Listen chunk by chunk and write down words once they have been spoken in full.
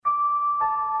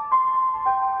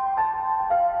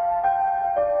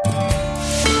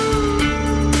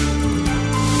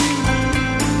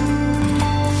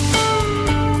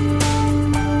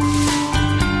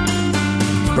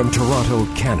From Toronto,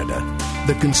 Canada,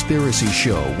 The Conspiracy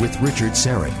Show with Richard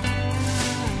Syrett.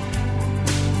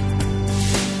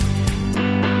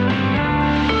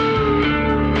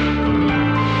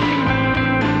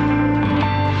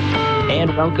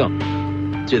 And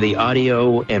welcome to the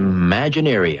Audio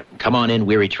Imaginarium. Come on in,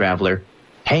 weary traveler.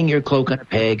 Hang your cloak on a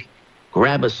peg,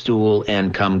 grab a stool,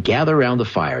 and come gather around the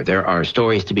fire. There are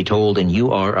stories to be told, and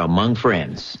you are among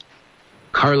friends.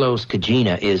 Carlos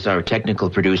Cagina is our technical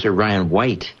producer. Ryan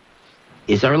White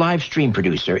is our live stream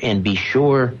producer. And be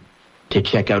sure to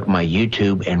check out my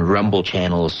YouTube and Rumble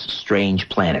channels, Strange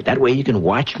Planet. That way you can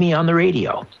watch me on the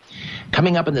radio.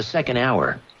 Coming up in the second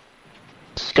hour,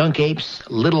 Skunk Apes,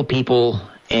 Little People,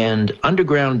 and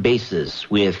Underground Bases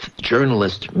with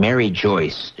journalist Mary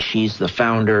Joyce. She's the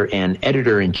founder and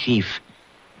editor-in-chief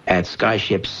at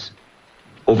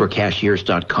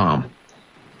SkyshipsOverCashiers.com,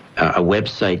 a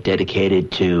website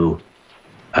dedicated to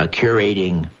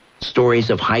curating stories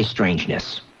of high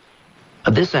strangeness.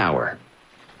 This hour,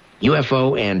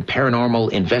 UFO and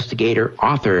paranormal investigator,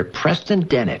 author Preston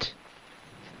Dennett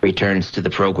returns to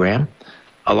the program,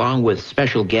 along with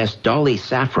special guest Dolly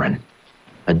Safran.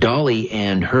 Dolly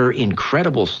and her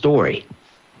incredible story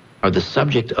are the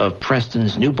subject of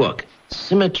Preston's new book,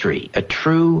 Symmetry, a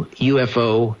True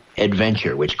UFO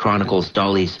Adventure, which chronicles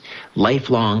Dolly's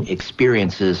lifelong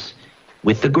experiences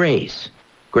with the gray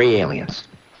aliens.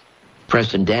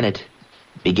 Preston Dennett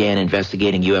began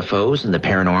investigating UFOs and the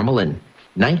paranormal in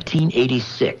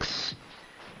 1986,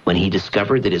 when he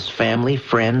discovered that his family,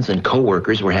 friends, and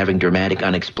coworkers were having dramatic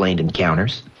unexplained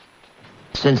encounters.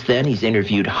 Since then, he's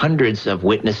interviewed hundreds of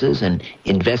witnesses and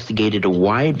investigated a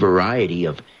wide variety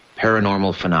of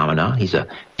paranormal phenomena. He's a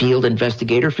field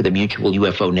investigator for the Mutual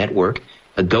UFO Network,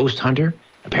 a ghost hunter,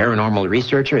 a paranormal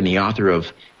researcher, and the author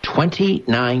of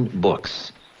 29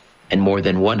 books and more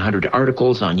than 100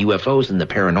 articles on UFOs and the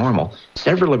paranormal.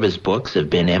 Several of his books have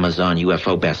been Amazon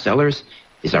UFO bestsellers.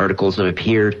 His articles have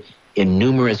appeared in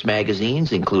numerous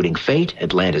magazines, including Fate,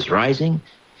 Atlantis Rising,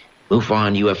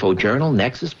 MUFON UFO Journal,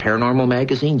 Nexus, Paranormal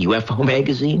Magazine, UFO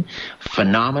Magazine,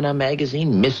 Phenomena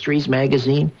Magazine, Mysteries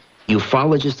Magazine,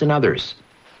 Ufologist, and others.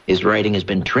 His writing has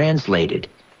been translated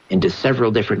into several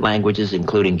different languages,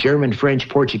 including German, French,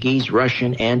 Portuguese,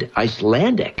 Russian, and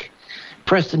Icelandic.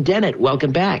 Preston Dennett,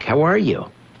 welcome back. How are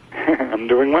you? I'm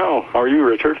doing well. How are you,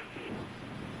 Richard?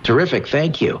 Terrific,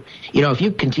 thank you. You know, if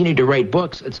you continue to write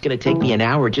books, it's going to take me an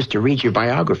hour just to read your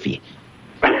biography.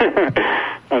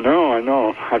 I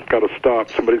know. I've got to stop.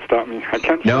 Somebody stop me. I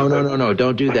can't. No.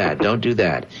 Don't do that. Don't do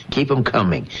that. Keep them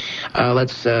coming.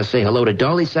 Let's say hello to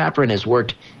Dolly Safran. Has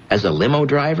worked as a limo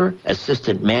driver,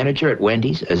 assistant manager at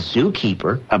Wendy's, a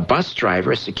zookeeper, a bus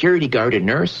driver, a security guard, a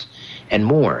nurse, and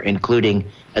more, including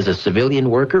as a civilian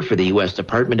worker for the U.S.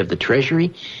 Department of the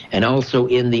Treasury and also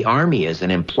in the Army as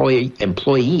an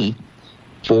employee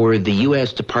for the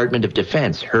U.S. Department of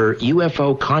Defense. Her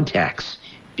UFO contacts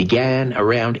began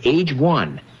around age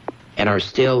 1 and are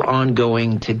still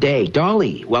ongoing today.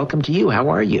 Dolly, welcome to you. How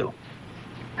are you?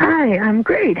 Hi, I'm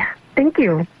great. Thank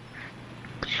you.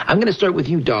 I'm going to start with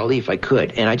you, Dolly, if I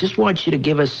could. And I just want you to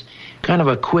give us kind of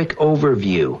a quick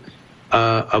overview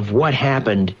of what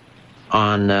happened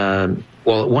on,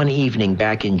 one evening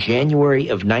back in January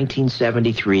of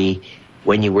 1973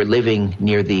 when you were living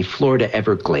near the Florida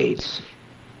Everglades.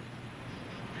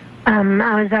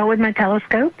 I was out with my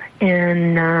telescope,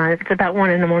 and it's about 1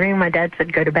 in the morning. My dad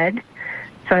said, go to bed.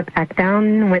 So I packed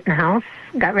down, went in the house,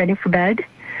 got ready for bed.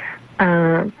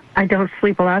 I don't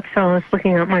sleep a lot, so I was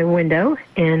looking out my window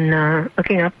and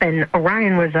looking up, and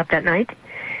Orion was up that night.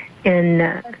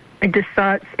 And I just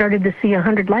started to see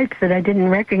 100 lights that I didn't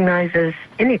recognize as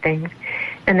anything.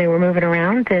 And they were moving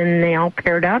around, and they all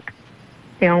paired up.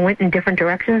 They all went in different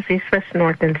directions, east, west,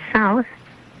 north, and south.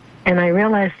 And I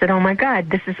realized that, oh, my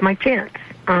God, this is my chance.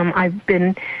 I've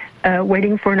been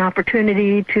waiting for an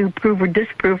opportunity to prove or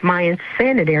disprove my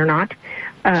insanity or not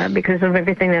because of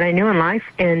everything that I knew in life.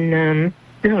 And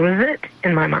this was it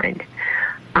in my mind.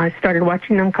 I started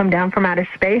watching them come down from outer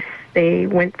space. They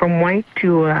went from white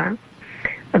to a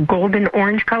golden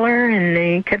orange color, and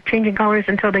they kept changing colors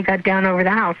until they got down over the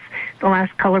house. The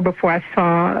last color before I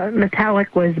saw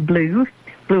metallic was blue,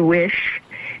 bluish,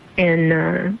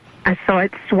 and I saw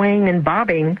it swaying and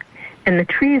bobbing, and the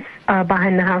trees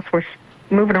behind the house were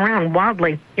moving around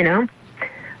wildly, you know.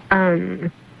 I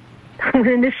went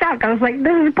into shock. I was like,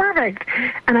 this is perfect.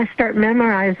 And I start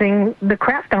memorizing the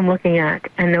craft I'm looking at.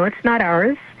 I know it's not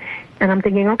ours. And I'm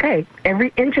thinking, okay,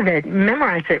 every inch of it,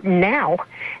 memorize it now.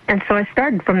 And so I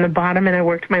started from the bottom, and I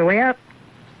worked my way up.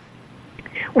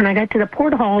 When I got to the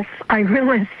portholes, I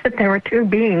realized that there were two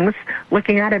beings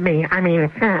looking out at me. I mean,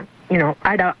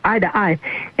 eye to eye.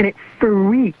 And it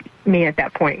freaked me at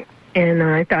that point. And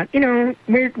I thought,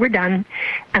 we're done.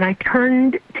 And I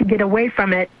turned to get away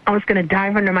from it. I was going to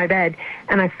dive under my bed,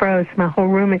 and I froze. My whole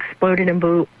room exploded in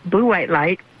blue-white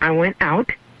light. I went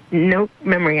out. No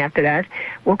memory after that.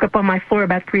 Woke up on my floor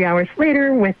about 3 hours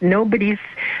later with nobody's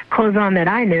clothes on that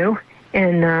I knew,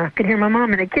 and could hear my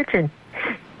mom in the kitchen.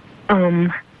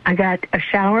 I got a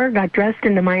shower, got dressed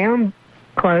into my own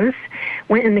clothes,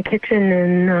 went in the kitchen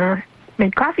and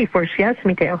made coffee for her. She asked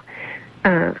me to.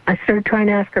 I started trying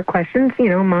to ask her questions.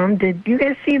 Mom, did you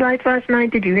guys see lights last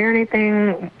night? Did you hear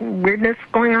anything weirdness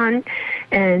going on?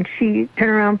 And she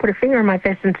turned around, put her finger in my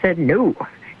face and said, no,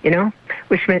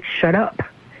 which meant shut up.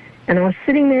 And I was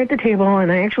sitting there at the table,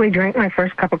 and I actually drank my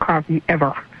first cup of coffee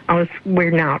ever. I was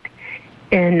weirding out.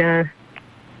 And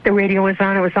the radio was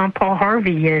on. It was on Paul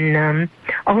Harvey, and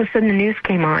all of a sudden the news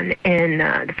came on. And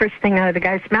the first thing out of the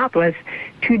guy's mouth was,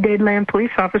 2 Dadeland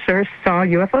police officers saw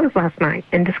UFOs last night,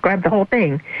 and described the whole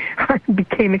thing. I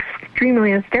became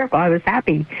extremely hysterical. I was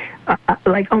happy.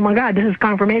 Like, oh, my God, this is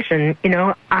confirmation.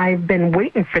 I've been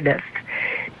waiting for this.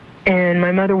 And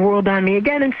my mother whirled on me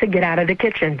again and said, get out of the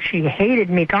kitchen. She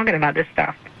hated me talking about this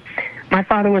stuff. My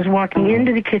father was walking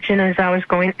into the kitchen as I was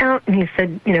going out, and he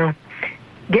said,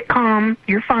 get calm.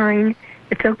 You're fine.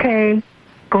 It's okay.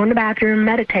 Go in the bathroom,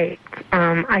 meditate.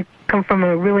 I come from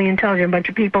a really intelligent bunch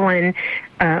of people, and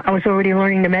I was already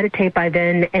learning to meditate by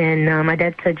then, and my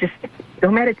dad said, just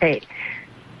go meditate.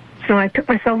 So I took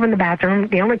myself in the bathroom,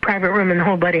 the only private room in the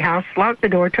whole bloody house, locked the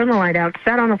door, turned the light out,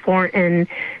 sat on the floor, and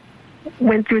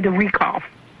went through the recall.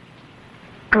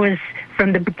 I was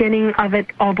from the beginning of it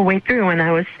all the way through, and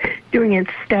I was doing it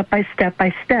step by step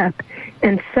by step.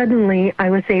 And suddenly I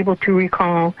was able to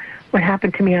recall what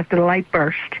happened to me after the light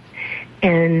burst.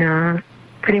 And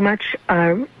pretty much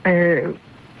a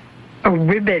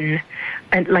ribbon,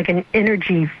 like an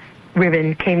energy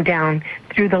ribbon, came down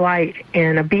through the light,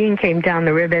 and a being came down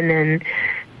the ribbon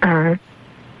and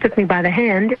took me by the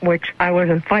hand, which I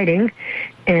wasn't fighting,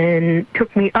 and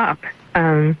took me up.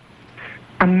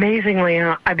 Amazingly,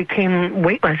 I became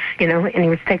weightless, and he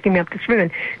was taking me up this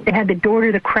ribbon. They had the door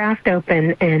to the craft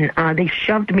open, and they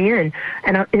shoved me in.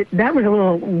 And that was a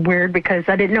little weird because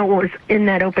I didn't know what was in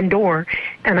that open door.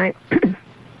 And I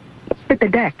hit the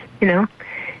deck, and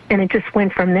it just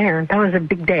went from there. That was a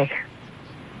big day.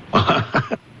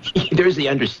 There's the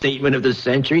understatement of the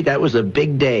century. That was a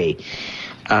big day.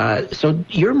 So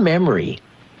your memory,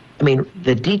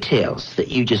 the details that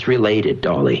you just related,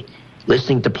 Dolly,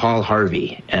 listening to Paul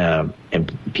Harvey, and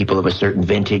people of a certain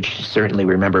vintage certainly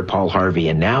remember Paul Harvey,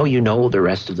 and now you know the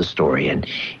rest of the story, and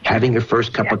having your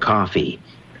first cup of coffee,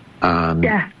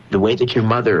 the way that your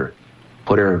mother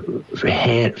put her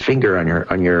finger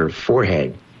on your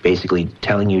forehead, basically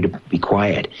telling you to be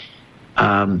quiet.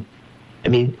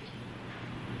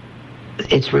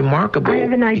 It's remarkable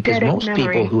because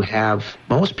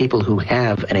most people who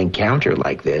have an encounter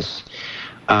like this,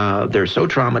 they're so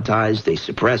traumatized, they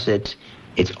suppress it.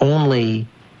 It's only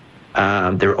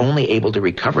they're only able to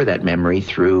recover that memory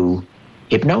through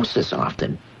hypnosis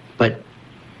often, but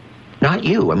not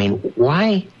you.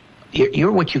 Why?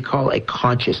 You're what you call a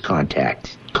conscious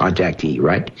contactee,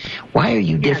 right? Why are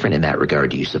you different in that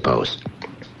regard, do you suppose?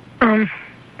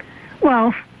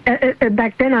 Well,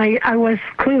 back then I was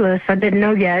clueless. I didn't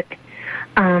know yet.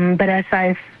 But as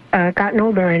I've gotten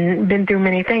older and been through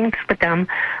many things with them,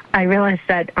 I realized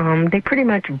that they pretty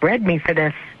much bred me for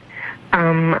this.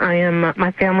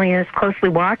 My family is closely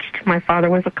watched. My father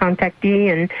was a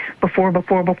contactee, and before,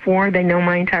 they know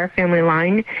my entire family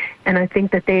line. And I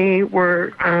think that they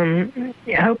were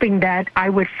hoping that I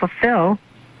would fulfill,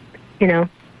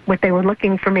 what they were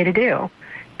looking for me to do.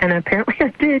 And apparently I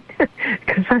did,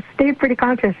 because I stayed pretty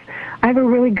conscious. I have a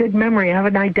really good memory. I have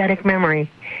an eidetic memory.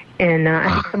 And I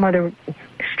have some other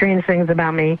strange things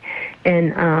about me.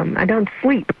 And I don't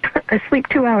sleep. I sleep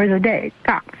 2 hours a day,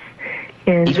 tops.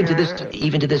 And, even to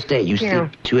this day, you sleep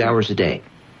 2 hours a day?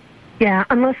 Yeah,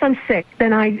 unless I'm sick.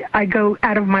 Then I go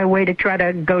out of my way to try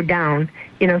to go down,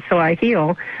 so I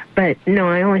heal. But no,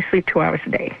 I only sleep 2 hours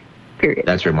a day, period.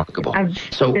 That's remarkable. I've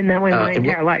been that way my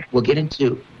entire life. We'll get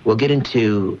into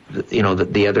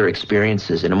the other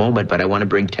experiences in a moment, but I want to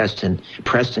bring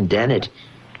Preston Dennett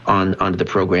onto the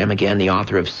program again, the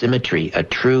author of Symmetry, a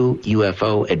true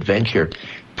UFO adventure.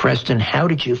 Preston, how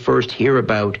did you first hear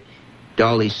about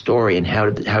Dolly's story, and how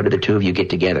did the two of you get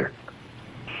together?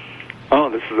 Oh,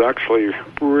 this is actually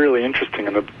really interesting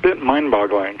and a bit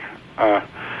mind-boggling.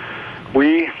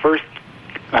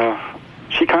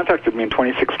 She contacted me in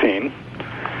 2016,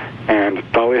 and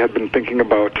Dolly had been thinking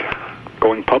about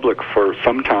going public for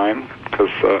some time because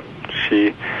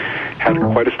she had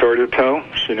quite a story to tell.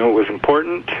 She knew it was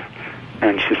important,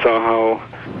 and she saw how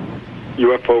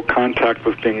UFO contact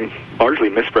was being largely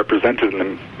misrepresented in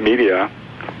the media.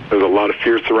 There's a lot of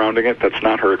fear surrounding it. That's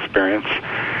not her experience.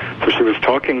 So she was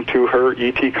talking to her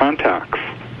ET contacts,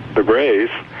 the Greys,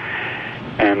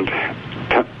 and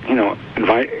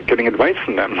getting advice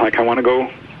from them. Like, I want to go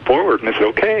forward. And they said,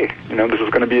 okay, this is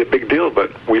going to be a big deal,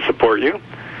 but we support you.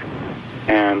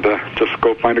 And just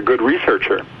go find a good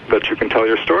researcher that you can tell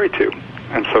your story to.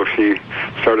 And so she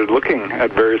started looking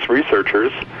at various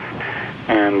researchers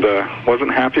and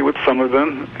wasn't happy with some of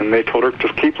them. And they told her,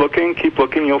 just keep looking,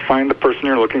 you'll find the person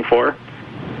you're looking for.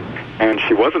 And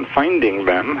she wasn't finding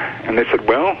them. And they said,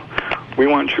 well, we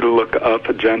want you to look up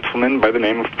a gentleman by the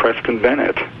name of Preston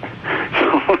Bennett.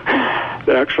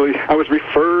 So actually, I was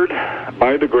referred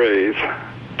by the Greys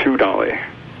to Dolly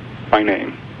by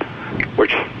name,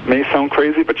 which may sound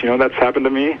crazy, but that's happened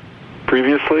to me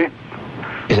previously.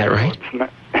 Is that right?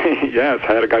 Yes,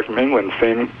 I had a guy from England,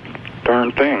 same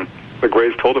darn thing. The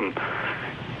Greys told him,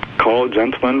 call a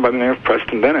gentleman by the name of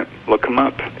Preston Bennett. Look him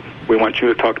up. We want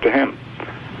you to talk to him.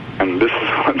 And this is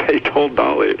what they told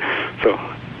Dolly. So,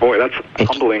 boy, that's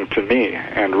humbling to me,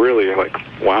 and really, like,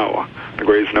 wow, the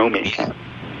Greys know me. Yeah.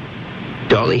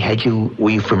 Dolly,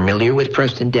 were you familiar with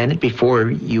Preston Dennett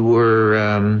before you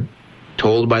were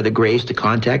told by the Greys to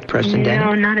contact Preston Dennett?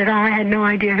 No, not at all. I had no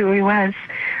idea who he was.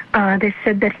 They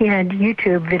said that he had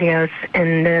YouTube videos,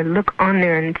 and look on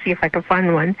there and see if I could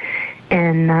find one.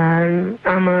 And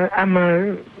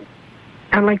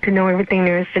I like to know everything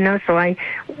there is to know, so I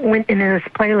went into this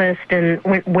playlist and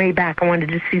went way back. I wanted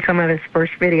to see some of his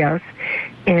first videos,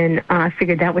 and I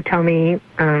figured that would tell me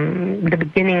the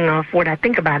beginning of what I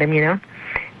think about him,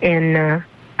 And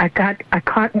I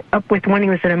caught up with when he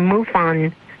was at a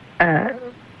MUFON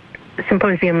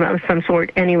symposium of some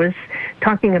sort, and he was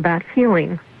talking about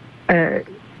healing,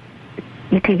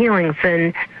 ET healings,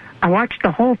 and I watched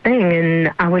the whole thing,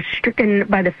 and I was stricken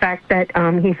by the fact that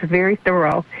he's very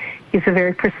thorough. He's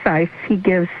very precise. He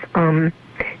gives,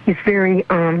 he's very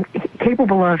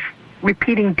capable of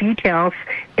repeating details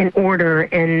in order,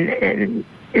 and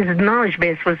his knowledge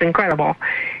base was incredible.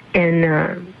 And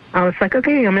I was like,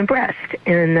 okay, I'm impressed.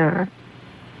 And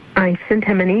I sent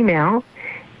him an email,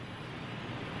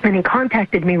 and he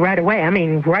contacted me right away. I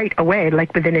mean, right away,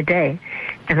 like within a day.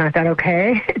 And I thought,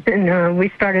 okay. And we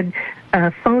started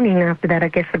phoning after that, I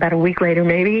guess about a week later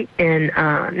maybe. And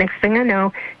next thing I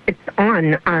know, it's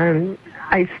on.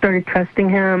 I started trusting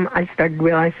him. I started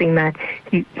realizing that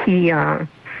he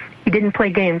didn't play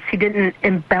games. He didn't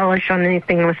embellish on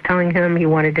anything I was telling him. He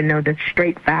wanted to know the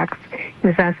straight facts. He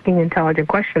was asking intelligent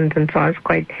questions, and so I was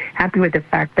quite happy with the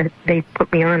fact that they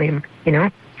put me on him,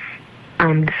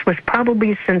 This was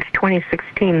probably since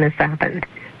 2016 this happened,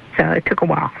 so it took a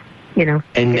while,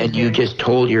 And you just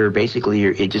told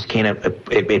it just came up,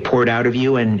 it poured out of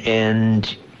you,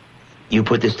 and you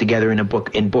put this together in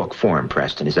book form,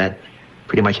 Preston. Is that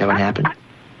pretty much how it happened?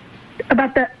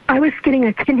 I was getting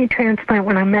a kidney transplant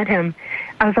when I met him.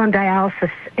 I was on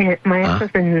dialysis, and my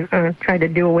ex-husband tried to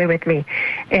do away with me,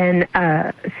 and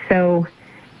so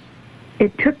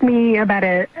it took me about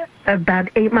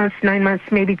 8 months, 9 months,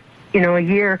 maybe a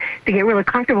year to get really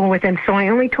comfortable with him. So I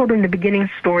only told him the beginning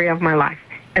story of my life.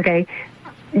 Okay,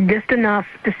 just enough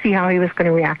to see how he was going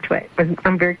to react to it.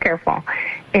 I'm very careful,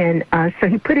 and so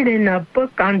he put it in a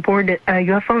book on board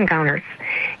UFO encounters,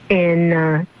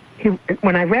 and.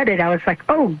 When I read it, I was like,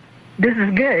 oh, this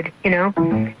is good,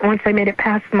 Mm-hmm. Once I made it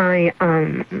past my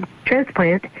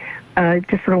transplant,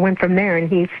 just sort of went from there, and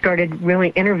he started really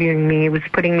interviewing me. He was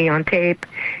putting me on tape,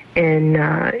 and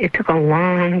it took a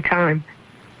long time,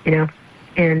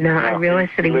 and I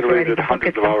realized that he was ready to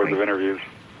hundreds of hours of interviews.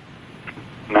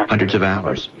 Hundreds of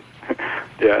hours.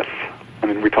 Yes. I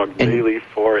mean, we talked daily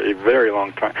for a very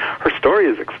long time. Her story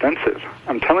is extensive.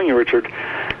 I'm telling you, Richard,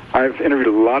 I've interviewed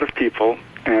a lot of people,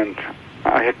 and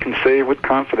I can say with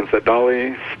confidence that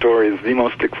Dolly's story is the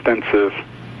most extensive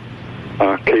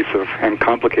and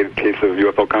complicated case of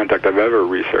UFO contact I've ever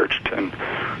researched and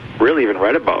really even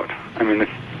read about. I mean, you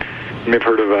may have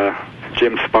heard of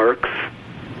Jim Sparks.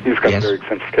 He's got a very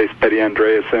extensive case. Betty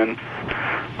Andreasen.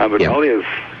 But Dolly is,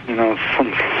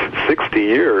 some 60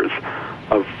 years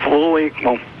of fully,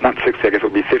 well, not 60, I guess it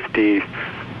would be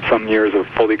 50-some years of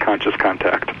fully conscious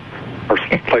contact. Or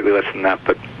slightly less than that,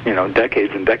 but,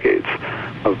 decades and decades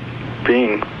of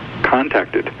being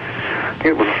contacted. I think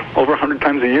it was over 100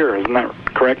 times a year. Isn't that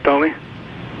correct, Dolly?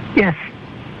 Yes.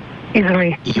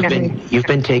 Easily. You've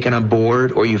been taken on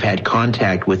board, or you've had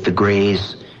contact with the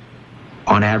Greys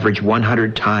on average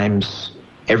 100 times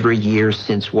every year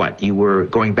since what? You were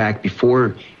going back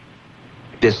before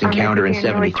this encounter in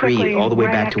 73, really all the way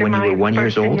back to when you were 1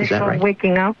 year old, is that right?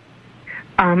 Waking up.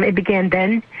 It began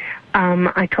then.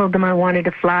 I told them I wanted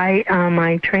to fly.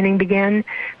 My training began,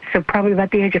 so probably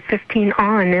about the age of 15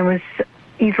 on, it was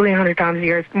easily 100 times a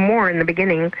year more in the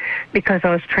beginning because I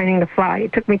was training to fly.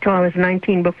 It took me till I was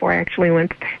 19 before I actually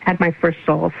had my first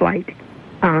solo flight.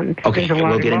 Okay,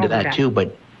 we'll get into that too,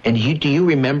 but do you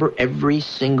remember every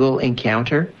single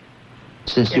encounter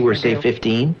since you were, say,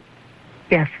 15?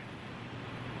 Yes.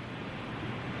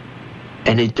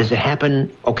 And does it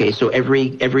happen, okay, so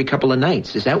every couple of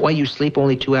nights? Is that why you sleep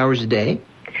only 2 hours a day?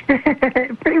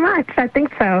 Pretty much, I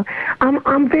think so.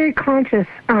 I'm very conscious.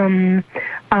 When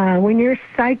you're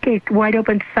psychic, wide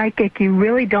open psychic, you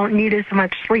really don't need as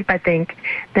much sleep, I think,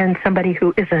 than somebody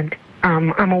who isn't.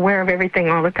 I'm aware of everything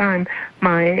all the time.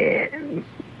 My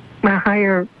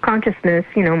higher consciousness,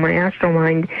 my astral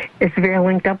mind, is very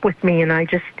linked up with me, and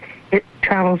it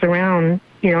travels around.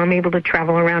 I'm able to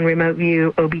travel around, remote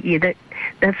view, OBE,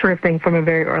 that sort of thing from a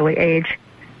very early age,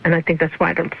 and I think that's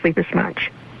why I don't sleep as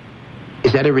much.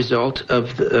 Is that a result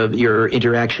of your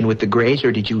interaction with the Greys,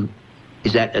 or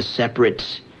is that a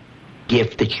separate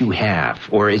gift that you have,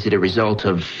 or is it a result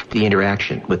of the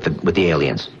interaction with the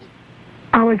aliens?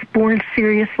 I was born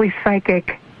seriously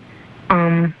psychic,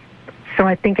 so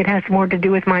I think it has more to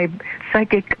do with my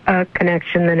psychic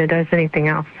connection than it does anything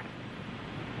else.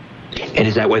 And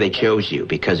is that why they chose you,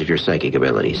 because of your psychic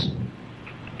abilities?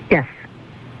 Yes.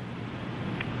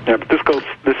 Yeah, but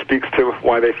this speaks to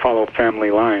why they follow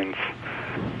family lines,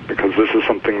 because this is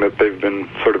something that they've been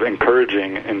sort of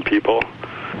encouraging in people.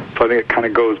 So I think it kind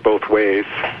of goes both ways,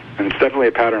 and it's definitely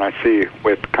a pattern I see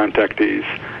with contactees.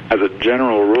 As a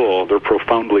general rule, they're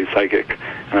profoundly psychic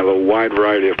and have a wide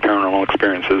variety of paranormal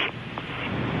experiences.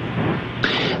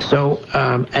 So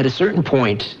at a certain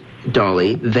point,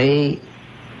 Dolly, they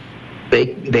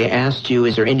asked you,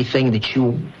 is there anything that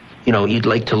you'd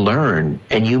like to learn?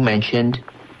 And you mentioned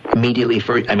immediately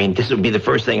this would be the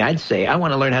first thing I'd say, I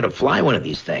want to learn how to fly one of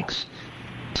these things.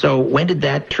 So when did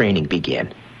that training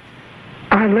begin?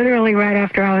 Literally right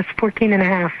after I was 14 and a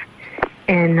half.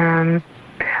 And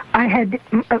I had,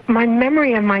 my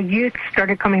memory of my youth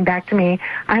started coming back to me.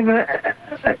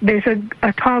 There's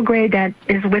a tall gray that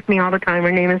is with me all the time.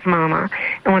 Her name is Mama.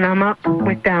 And when I'm up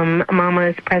with them, Mama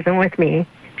is present with me.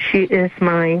 She is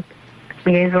my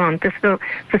liaison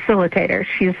facilitator.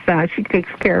 She takes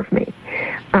care of me.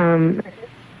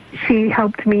 She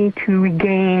helped me to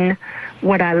regain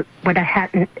what I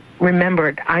hadn't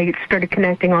remembered. I started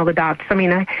connecting all the dots.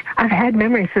 I've had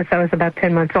memories since I was about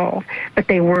 10 months old, but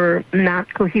they were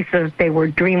not cohesive. They were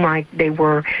dreamlike.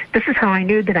 This is how I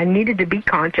knew that I needed to be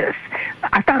conscious.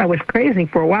 I thought I was crazy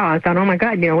for a while. I thought, oh my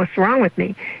God, what's wrong with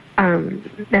me? And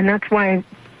that's why I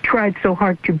tried so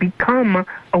hard to become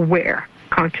aware,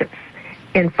 conscious,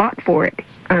 and fought for it.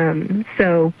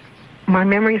 So my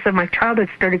memories of my childhood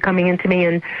started coming into me,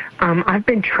 and I've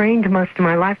been trained most of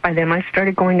my life by them. I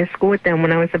started going to school with them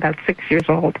when I was about 6 years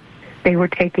old. They were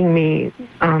taking me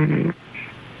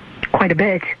quite a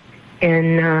bit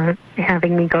and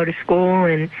having me go to school,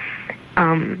 and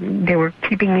they were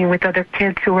keeping me with other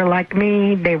kids who were like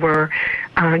me. They were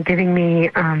giving me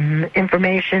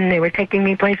information. They were taking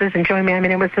me places and showing me.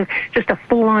 It was just a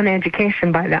full-on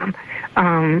education by them.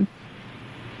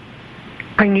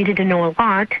 I needed to know a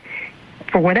lot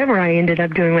for whatever I ended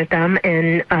up doing with them,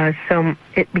 and so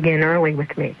it began early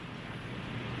with me.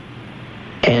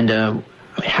 And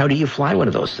how do you fly one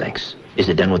of those things? Is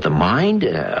it done with the mind?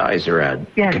 Is there a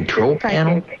control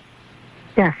panel?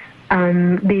 Yes.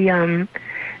 The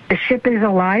ship is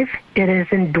alive. It is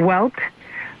indwelt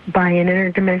by an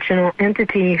interdimensional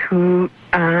entity who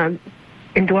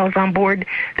indwells on board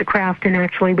the craft and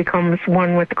actually becomes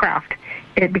one with the craft.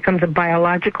 It becomes a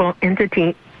biological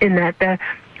entity in that the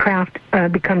craft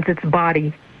becomes its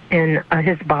body, and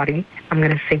his body, I'm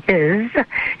going to say his.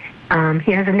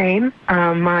 He has a name.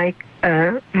 My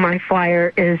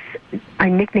flyer is, I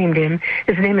nicknamed him.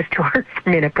 His name is too hard for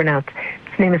me to pronounce.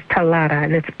 His name is Talata,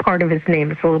 and it's part of his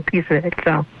name. It's a little piece of it,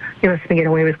 so he lets me get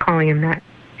away with calling him that.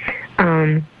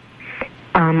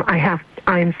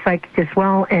 I'm psychic as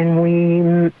well, and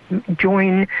we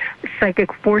join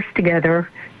psychic force together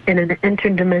in an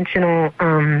interdimensional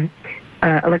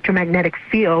electromagnetic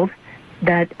field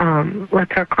that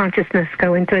lets our consciousness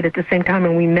go into it at the same time,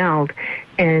 and we meld,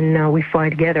 and we fly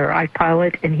together. I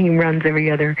pilot, and he runs every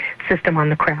other system on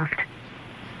the craft.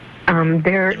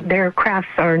 Their crafts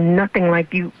are nothing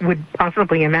like you would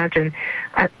possibly imagine.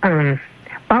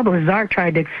 Bob Lazar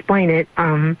tried to explain it.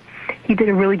 He did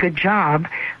a really good job.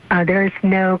 There's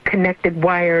no connected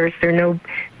wires. There are no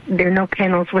there are no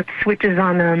panels with switches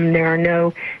on them. There are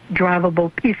no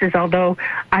drivable pieces, although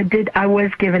I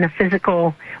was given a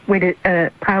physical with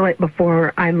a pilot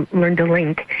before I learned to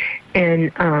link,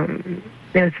 and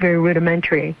it was very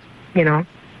rudimentary,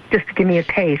 just to give me a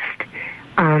taste.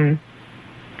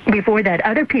 Before that,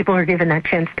 other people are given that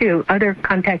chance too. Other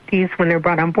contactees, when they're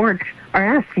brought on board,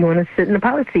 are asked, "You want to sit in the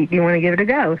pilot seat? Do you want to give it a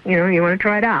go? You want to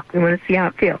try it out? You want to see how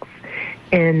it feels?"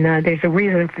 And there's a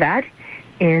reason for that.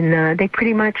 And they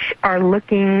pretty much are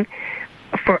looking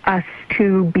for us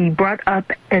to be brought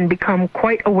up and become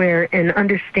quite aware and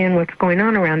understand what's going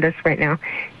on around us right now.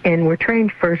 And we're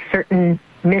trained for certain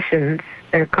missions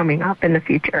that are coming up in the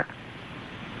future.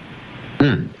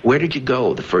 Where did you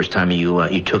go the first time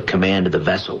you took command of the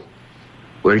vessel?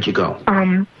 Where did you go?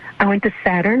 I went to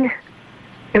Saturn.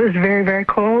 It was very, very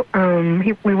cool.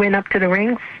 We went up to the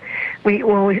rings.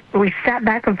 We sat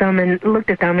back of them and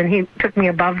looked at them, and he took me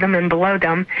above them and below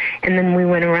them, and then we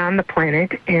went around the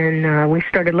planet, and we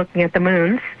started looking at the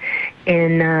moons,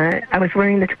 and I was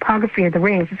learning the topography of the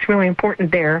rings. It's really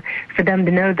important there for them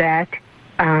to know that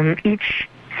each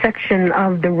section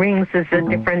of the rings is a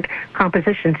different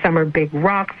composition. Some are big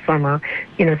rocks, some are,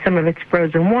 some of it's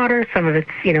frozen water, some of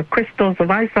it's, crystals of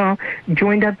ice all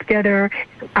joined up together.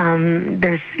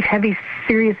 There's heavy,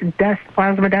 serious dust,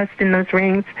 plasma dust in those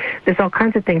rings. There's all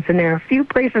kinds of things, and there are a few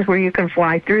places where you can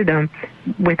fly through them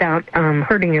without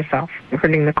hurting yourself,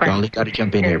 hurting the craft. Dolly, got to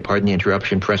jump in here. Pardon the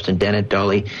interruption. Preston Dennett,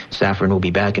 Dolly Safran will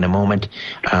be back in a moment.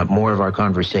 More of our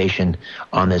conversation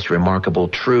on this remarkable,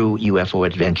 true UFO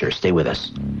adventure. Stay with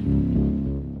us.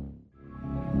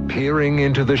 Peering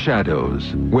into the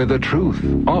shadows, where the truth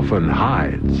often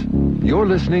hides. You're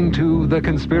listening to The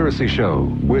Conspiracy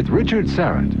Show with Richard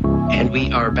Syrett. And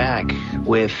we are back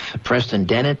with Preston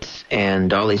Dennett and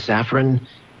Dolly Safran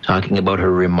talking about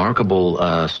her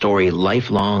remarkable story,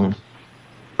 lifelong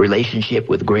relationship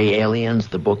with gray aliens.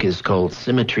 The book is called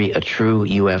Symmetry, A True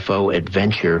UFO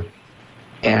Adventure.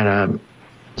 And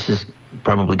this is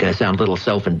probably going to sound a little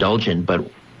self-indulgent, but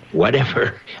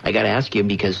whatever. I got to ask you,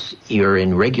 because you're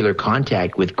in regular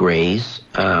contact with Grays,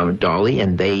 Dolly,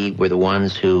 and they were the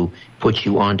ones who put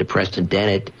you on to Preston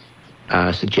Dennett,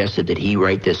 suggested that he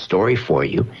write this story for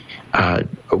you.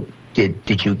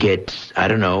 Did you get,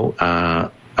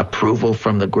 approval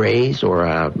from the Grays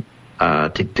or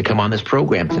to come on this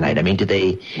program tonight? I mean, do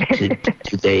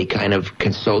they kind of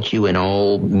consult you in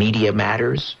all media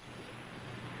matters?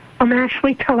 I'm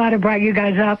actually glad to brought you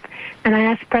guys up, and I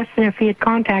asked Preston if he had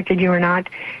contacted you or not,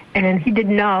 and he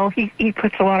didn't know. He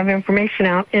puts a lot of information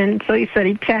out, and so he said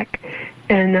he'd check,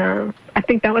 and I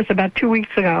think that was about 2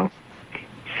 weeks ago.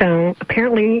 So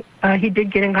apparently he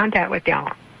did get in contact with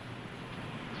y'all.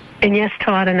 And yes,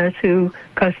 Talata knows who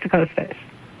Coast to Coast is,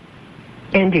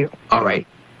 and you. All right.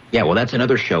 Yeah, well, that's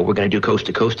another show. We're going to do Coast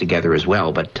to Coast together as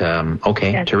well. But,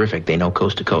 okay, yes. Terrific. They know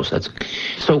Coast to Coast.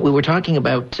 So we were talking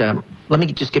about, let me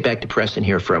just get back to Preston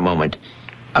here for a moment.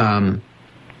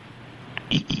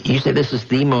 You said this is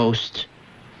the most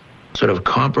sort of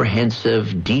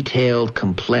comprehensive, detailed,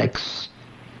 complex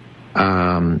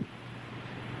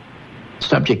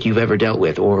subject you've ever dealt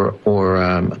with or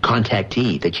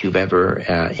contactee that you've ever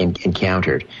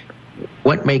encountered.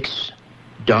 What makes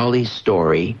Dolly's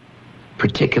story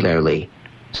particularly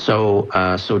so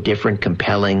different,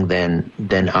 compelling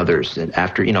than others? And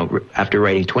after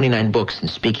writing 29 books and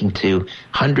speaking to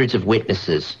hundreds of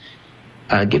witnesses,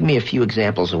 give me a few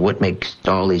examples of what makes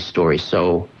Dolly's story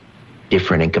so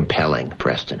different and compelling,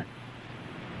 Preston.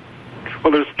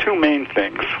 Well, there's two main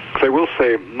things. Because I will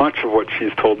say much of what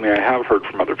she's told me I have heard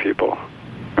from other people.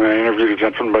 And I interviewed a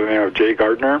gentleman by the name of Jay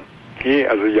Gardner. He,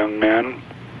 as a young man,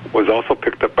 was also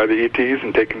picked up by the ETs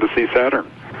and taken to see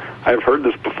Saturn. I've heard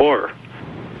this before.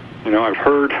 I've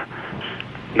heard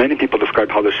many people describe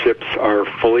how the ships are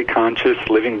fully conscious,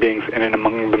 living beings in and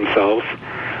among themselves.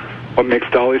 What makes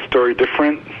Dolly's story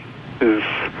different is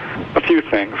a few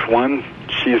things. One,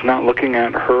 she's not looking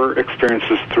at her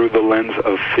experiences through the lens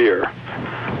of fear,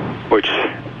 which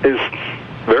is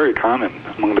very common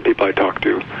among the people I talk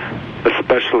to,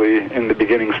 especially in the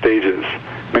beginning stages.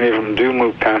 Many of them do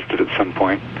move past it at some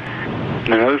point.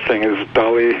 And another thing is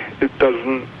Dolly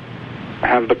doesn't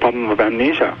have the problem of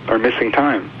amnesia or missing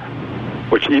time,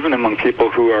 which even among people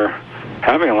who are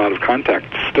having a lot of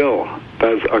contact still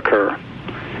does occur.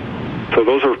 So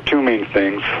those are two main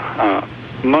things.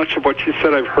 Much of what she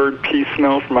said I've heard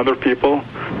piecemeal from other people,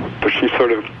 but she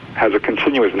sort of has a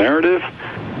continuous narrative.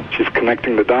 She's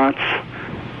connecting the dots,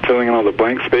 filling in all the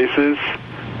blank spaces,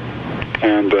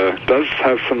 and does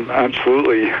have some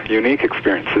absolutely unique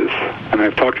experiences. And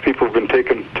I've talked to people who've been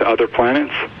taken to other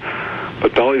planets,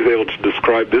 but Dolly's able to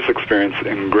describe this experience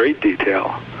in great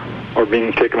detail, or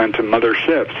being taken onto mother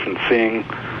ships and seeing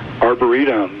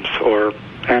arboretums or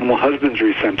animal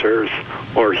husbandry centers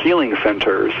or healing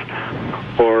centers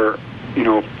or,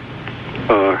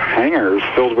 hangars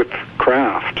filled with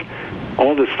craft.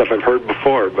 All this stuff I've heard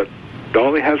before, but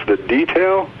Dolly has the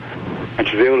detail, and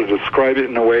she's able to describe it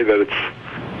in a way that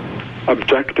it's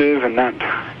objective and not,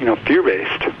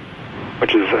 fear-based,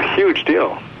 which is a huge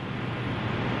deal.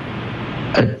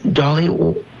 Dolly,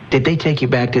 did they take you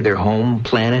back to their home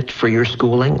planet for your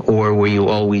schooling, or were you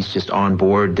always just on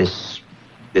board this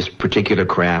particular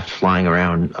craft flying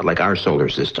around like our solar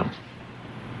system?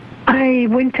 I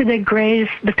went to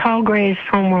the Tall Grays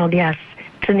homeworld, yes.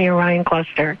 It's in the Orion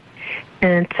cluster.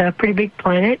 And it's a pretty big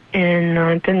planet, and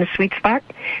it's in the sweet spot.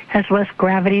 Has less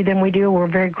gravity than we do. We're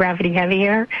very gravity-heavy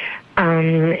here,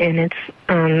 and it's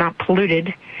not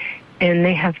polluted. And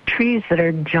they have trees that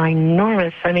are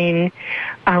ginormous. I mean,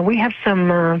 we have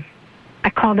some, I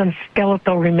call them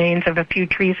skeletal remains of a few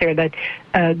trees here that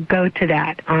go to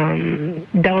that.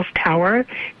 Dell's Tower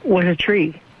was a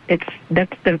tree. It's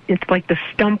like the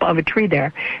stump of a tree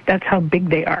there. That's how big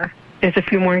they are. There's a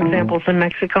few more examples in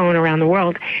Mexico and around the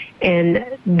world, and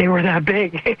they were that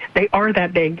big. They are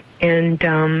that big. And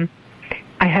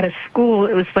I had a school.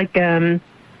 It was like a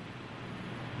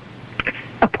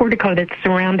portico that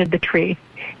surrounded the tree,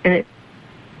 and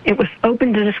it was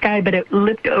open to the sky, but it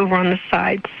lipped over on the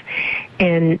sides.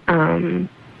 And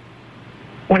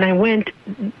when I went,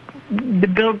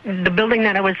 the building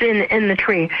that I was in the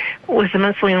tree was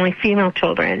mostly only female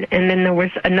children, and then there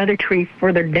was another tree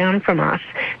further down from us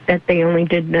that they only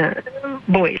did the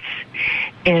boys.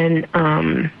 And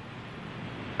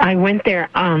I went there.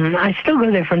 I still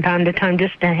go there from time to time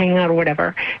just to hang out or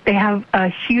whatever. They have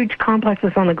huge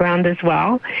complexes on the ground as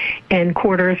well, and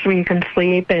quarters where you can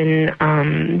sleep,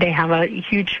 and they have a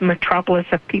huge metropolis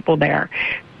of people there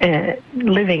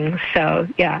living. So,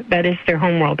 yeah, that is their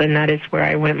homeworld, and that is where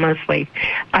I went mostly.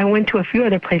 I went to a few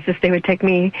other places. They would take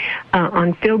me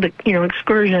on field,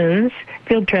 excursions,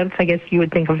 field trips, I guess you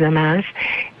would think of them as,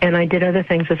 and I did other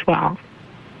things as well.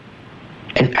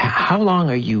 And how long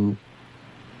are you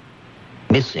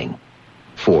missing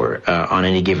for on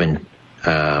any given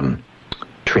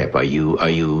trip? Are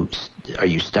you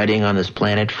studying on this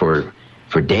planet for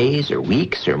days or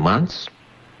weeks or months?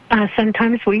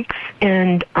 Sometimes weeks,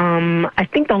 and I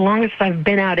think the longest I've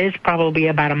been out is probably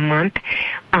about a month.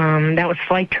 That was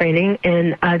flight training,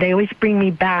 and they always bring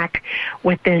me back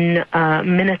within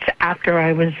minutes after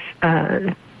I was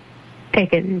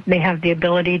taken. They have the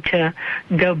ability to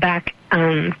go back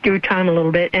through time a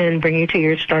little bit and bring you to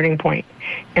your starting point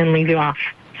and leave you off.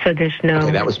 So there's no...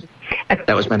 Okay,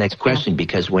 that was my next question,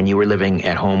 because when you were living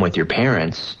at home with your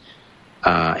parents,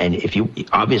 and if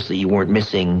you weren't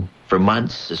missing for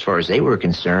months as far as they were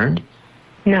concerned.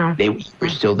 No. They were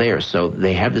still there, so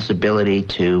they have this ability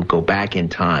to go back in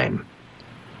time.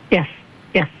 Yes.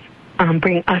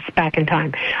 Bring us back in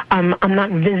time. I'm not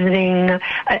visiting.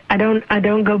 I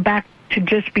don't go back to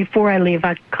just before I leave.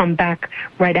 I come back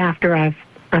right after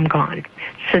I'm gone,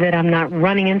 so that I'm not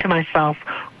running into myself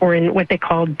or in what they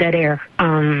call dead air.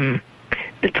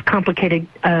 It's complicated.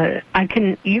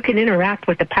 You can interact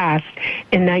with the past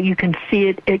in that you can see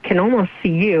it. It can almost see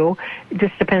you. It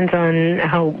just depends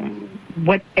on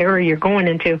what area you're going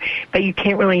into, but you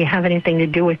can't really have anything to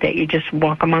do with it. You just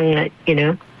walk among it,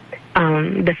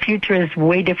 The future is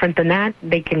way different than that.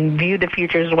 They can view the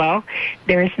future as well.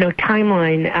 There is no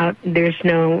timeline out. There's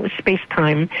no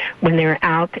space-time when they're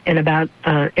out and about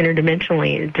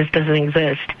interdimensionally. It just doesn't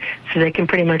exist. So they can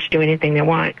pretty much do anything they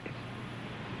want.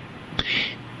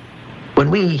 When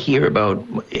we hear about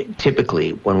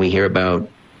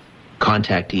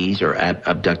contactees or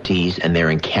abductees and their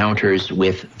encounters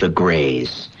with the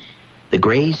Greys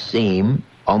seem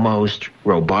almost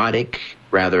robotic,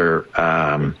 rather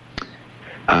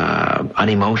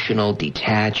unemotional,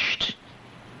 detached,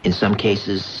 in some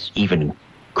cases even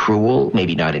cruel,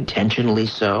 maybe not intentionally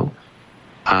so.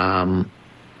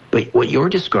 But what you're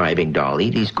describing, Dolly,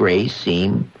 these Greys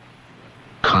seem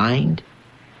kind,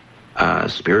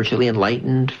 spiritually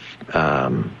enlightened.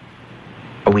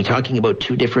 Are we talking about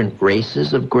two different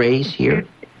races of Greys here?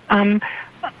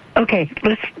 Okay,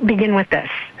 let's begin with this.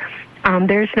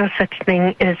 There's no such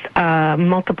thing as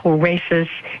multiple races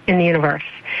in the universe.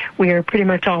 We are pretty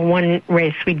much all one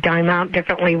race. We dime out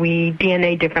differently, we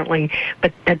DNA differently,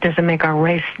 but that doesn't make our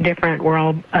race different. We're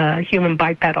all human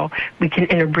bipedal. We can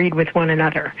interbreed with one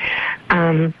another.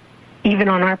 Even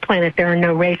on our planet, there are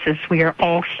no races. We are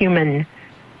all human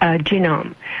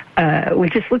genome. We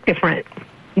just look different.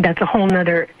 That's a whole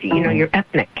nother, you're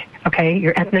ethnic. okay,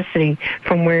 your ethnicity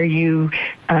from where you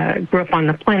grew up on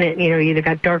the planet. You either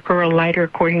got darker or lighter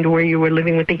according to where you were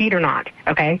living with the heat or not,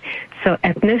 okay? So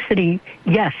ethnicity,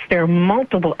 yes, there are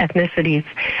multiple ethnicities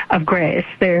of grays.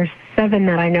 There's 7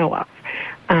 that I know of.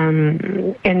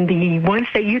 And the ones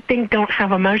that you think don't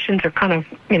have emotions are kind of,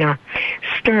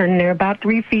 stern. They're about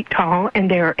 3 feet tall,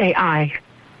 and they're AI,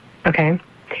 okay?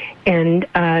 And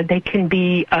they can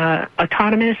be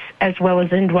autonomous as well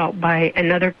as indwelt by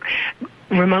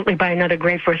remotely by another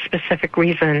gray for a specific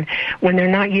reason. When they're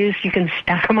not used, you can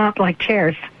stack them up like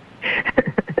chairs.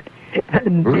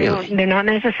 Really? They're not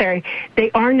necessary.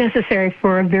 They are necessary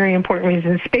for a very important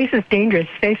reason. Space is dangerous.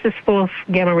 Space is full of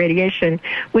gamma radiation.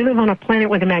 We live on a planet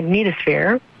with a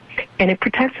magnetosphere, and it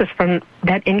protects us from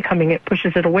that incoming. It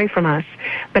pushes it away from us.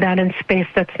 But out in space,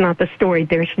 that's not the story.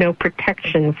 There's no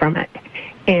protection from it.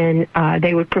 And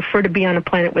they would prefer to be on a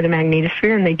planet with a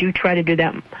magnetosphere, and they do try to do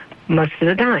that most of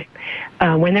the time.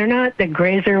 When they're not, the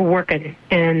grays are working,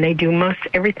 and they do most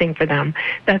everything for them.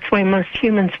 That's why most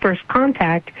humans' first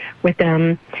contact with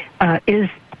them is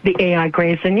the AI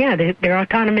grays. And, yeah, they're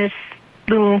autonomous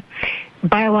little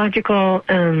biological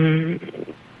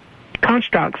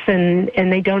constructs, and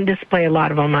they don't display a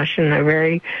lot of emotion. They're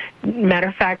very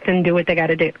matter-of-fact and do what they got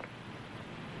to do.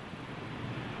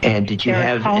 And did you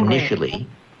have initially,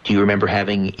 do you remember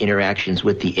having interactions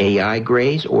with the AI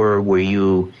grays, or were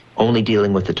you only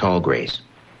dealing with the tall grays?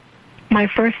 My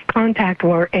first contact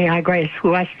were AI grays,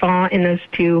 who I saw in those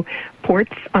 2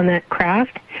 ports on that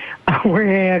craft were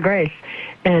AI grays.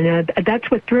 And that's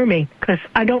what threw me, because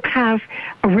I don't have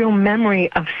a real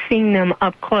memory of seeing them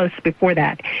up close before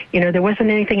that. There wasn't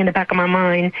anything in the back of my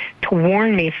mind to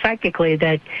warn me psychically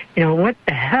that, what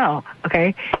the hell,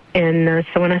 okay? And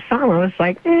so when I saw them, I was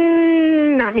like,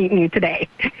 not meeting you today.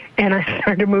 And I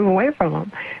started to move away from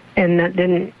them. And that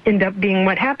didn't end up being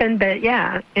what happened, but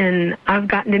yeah, and I've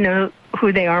gotten to know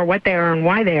who they are, what they are, and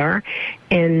why they are,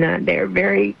 and they're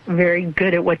very, very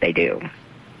good at what they do.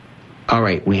 All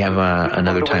right, we have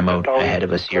another timeout ahead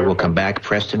of us here. We'll come back.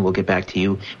 Preston, we'll get back to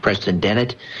you. Preston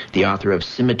Dennett, the author of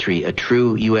Symmetry, A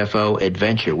True UFO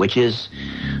Adventure, which is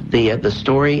the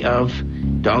story of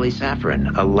Dolly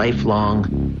Safran, a lifelong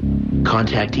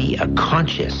contactee, a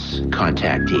conscious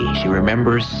contactee. She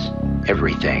remembers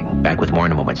everything. Back with more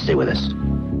in a moment. Stay with us.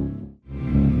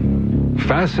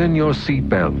 Fasten your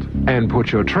seatbelt and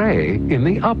put your tray in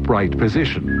the upright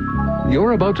position.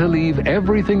 You're about to leave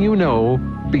everything you know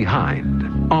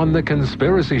behind on The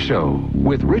Conspiracy Show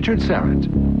with Richard Syrett.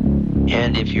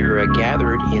 And if you're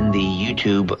gathered in the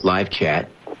YouTube live chat,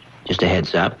 just a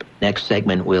heads up, next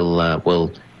segment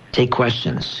we'll take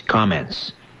questions,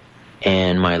 comments,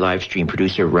 and my live stream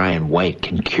producer Ryan White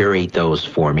can curate those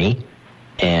for me,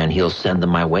 and he'll send them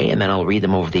my way, and then I'll read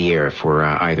them over the air for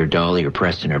either Dolly or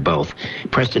Preston or both.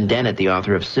 Preston Dennett, the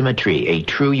author of Symmetry, A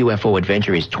True UFO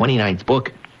Adventure, his 29th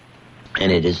book, and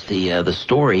it is the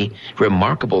story,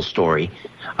 remarkable story,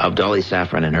 of Dolly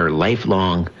Safran and her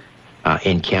lifelong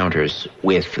encounters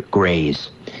with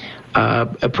grays.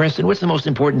 Preston, what's the most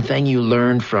important thing you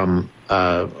learned from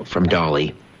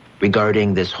Dolly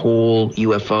regarding this whole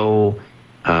UFO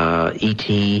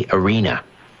ET arena?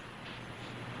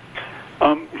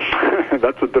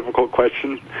 That's a difficult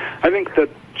question. I think that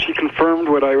she confirmed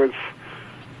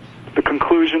the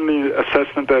conclusion, the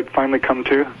assessment that I'd finally come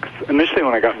to. 'Cause initially,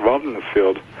 when I got involved in this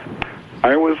field,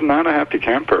 I was not a happy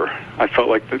camper. I felt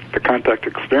like the contact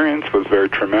experience was very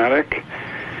traumatic,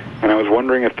 and I was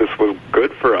wondering if this was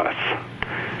good for us.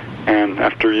 And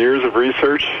after years of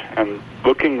research and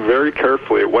looking very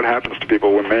carefully at what happens to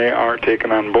people when they are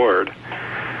taken on board,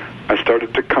 I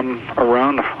started to come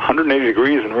around 180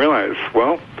 degrees and realize,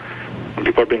 well, when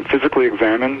people are being physically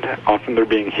examined, often they're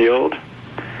being healed.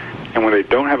 And when they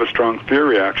don't have a strong fear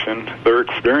reaction, their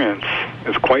experience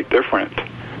is quite different.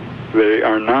 They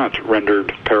are not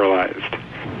rendered paralyzed.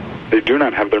 They do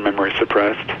not have their memory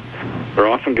suppressed. They're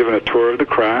often given a tour of the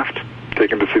craft,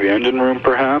 taken to see the engine room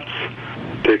perhaps,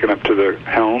 taken up to the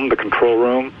helm, the control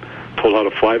room, told how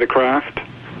to fly the craft.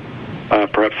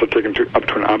 Perhaps they're taken up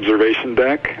to an observation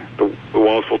deck. The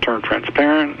walls will turn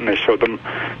transparent, and they show them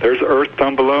there's Earth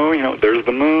down below, there's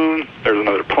the moon, there's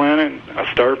another planet, a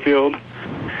star field.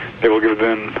 They will give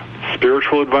them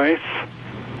spiritual advice,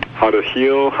 how to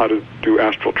heal, how to do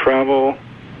astral travel,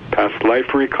 past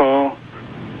life recall,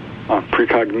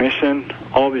 precognition,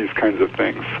 all these kinds of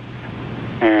things.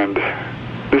 And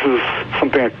this is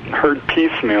something I heard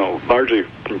piecemeal, largely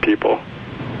from people.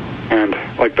 And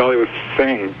like Dolly was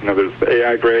saying, there's the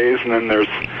AI grays, and then there's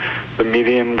the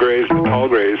medium grays and the tall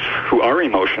grays who are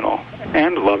emotional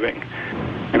and loving.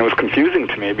 And it was confusing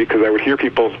to me because I would hear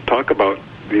people talk about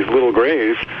these little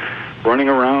grays running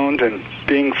around and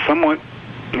being somewhat,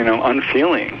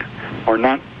 unfeeling or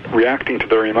not reacting to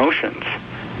their emotions.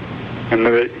 And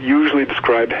they usually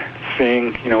describe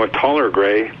seeing, a taller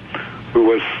gray who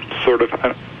was sort of,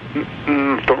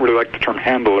 don't really like the term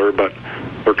handler, but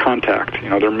their contact,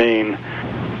 their main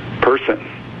person.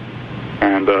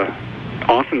 And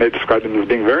often they describe them as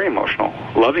being very emotional,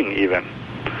 loving even.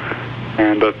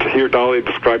 And to hear Dolly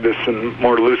describe this in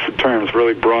more lucid terms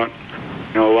really brought,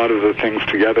 a lot of the things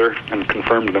together and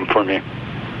confirmed them for me.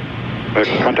 The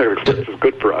contact experience is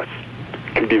good for us.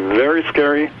 It can be very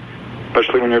scary,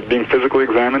 especially when you're being physically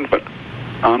examined, but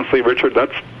honestly, Richard,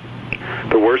 that's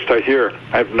the worst I hear.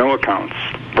 I have no accounts,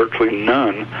 virtually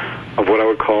none, of what I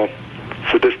would call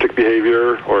sadistic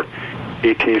behavior or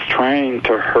ETs trying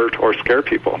to hurt or scare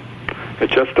people. It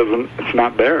just doesn't, it's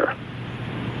not there.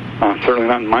 Certainly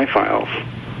not in my files.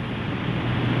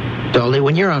 Dolly,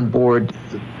 when you're on board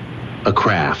a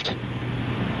craft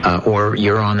or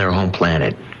you're on their home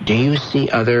planet, do you see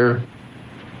other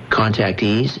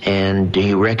contactees, and do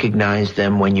you recognize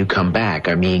them when you come back?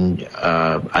 I mean,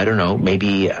 I don't know,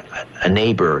 maybe a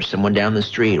neighbor or someone down the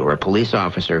street or a police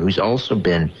officer who's also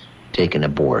been taken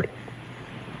aboard.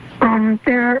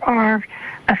 There are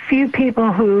a few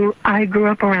people who I grew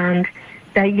up around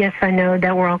that, yes, I know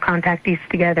that we're all contactees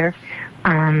together.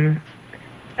 And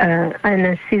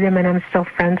I see them and I'm still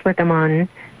friends with them on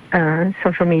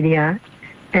social media.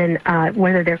 And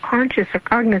whether they're conscious or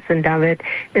cognizant of it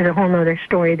is a whole other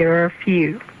story. There are a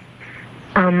few.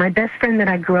 My best friend that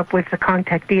I grew up with is a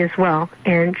contactee as well,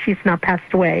 and she's now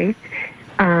passed away.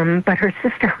 But her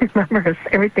sister remembers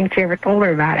everything she ever told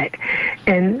her about it.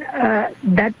 And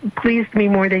that pleased me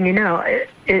more than you know.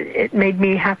 It made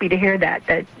me happy to hear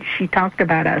that she talked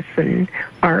about us and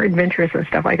our adventures and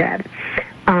stuff like that.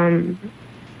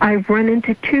 I've run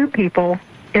into two people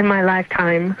in my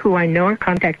lifetime who I know are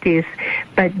contactees,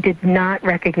 but did not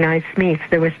recognize me, so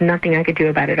there was nothing I could do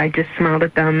about it. I just smiled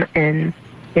at them and,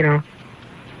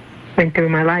 went through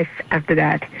my life after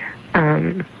that.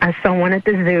 I saw one at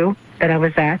the zoo that I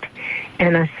was at,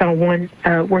 and I saw one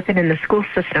working in the school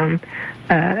system.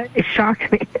 It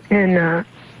shocked me, and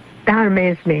that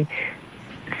amazed me.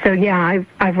 So, yeah,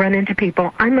 I've run into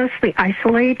people. I mostly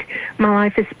isolate. My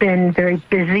life has been very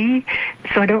busy,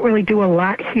 so I don't really do a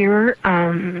lot here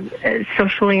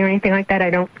socially or anything like that. I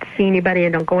don't see anybody. I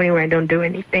don't go anywhere. I don't do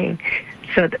anything.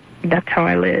 So that's how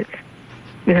I live,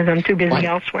 because I'm too busy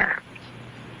elsewhere.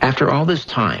 After all this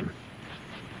time,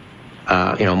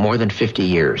 more than 50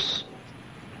 years,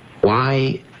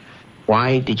 why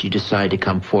did you decide to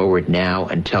come forward now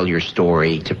and tell your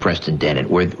story to Preston Dennett?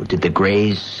 Did the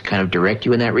Greys kind of direct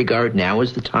you in that regard? Now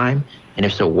is the time? And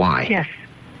if so, why? Yes.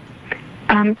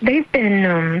 They've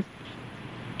been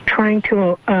trying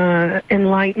to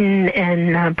enlighten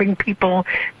and bring people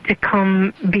to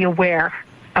come be aware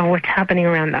of what's happening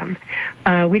around them.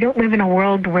 We don't live in a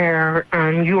world where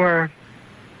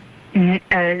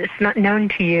it's not known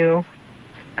to you.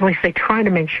 At least they try to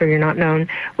make sure you're not known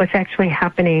what's actually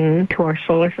happening to our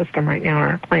solar system right now,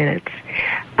 our planets.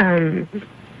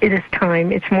 It is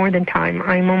time. It's more than time.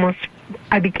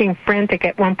 I became frantic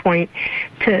at one point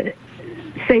to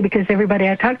say, because everybody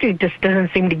I talk to just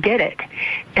doesn't seem to get it.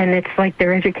 And it's like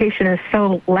their education is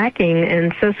so lacking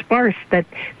and so sparse that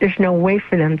there's no way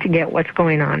for them to get what's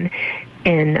going on.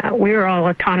 And we're all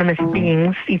autonomous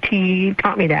beings. E.T.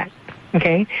 taught me that.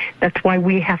 Okay? That's why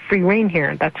we have free reign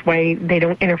here. That's why they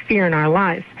don't interfere in our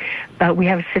lives. But we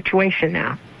have a situation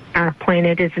now. Our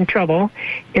planet is in trouble.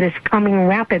 It is coming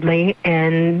rapidly,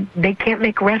 and they can't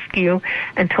make rescue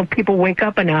until people wake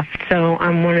up enough. So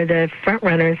I'm one of the front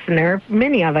runners, and there are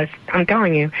many of us, I'm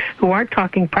telling you, who are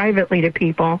talking privately to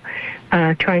people,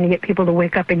 trying to get people to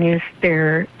wake up and use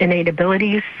their innate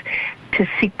abilities to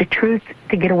seek the truth,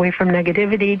 to get away from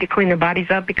negativity, to clean their bodies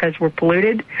up because we're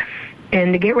polluted,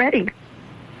 and to get ready.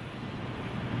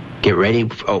 Get ready.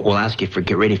 We'll ask you for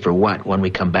get ready for what when we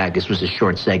come back. This was a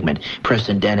short segment.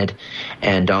 Preston Dennett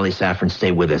and Dolly Safran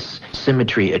stay with us.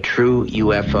 Symmetry, a true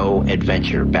UFO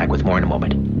adventure. Back with more in a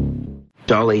moment.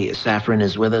 Dolly Safran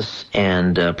is with us,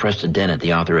 and Preston Dennett,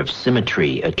 the author of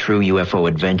Symmetry, a true UFO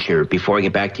adventure. Before I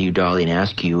get back to you, Dolly, and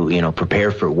ask you,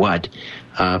 prepare for what?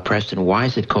 Preston, why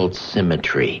is it called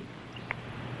Symmetry?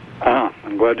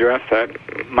 I'm glad you asked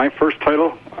that. My first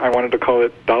title, I wanted to call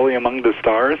it Dolly Among the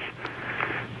Stars.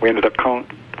 We ended up calling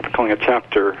a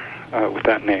chapter with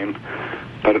that name.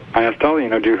 But I asked Dolly,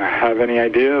 do you have any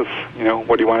ideas?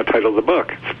 What do you want to title the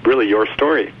book? It's really your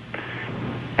story.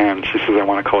 And she says, I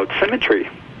want to call it Symmetry.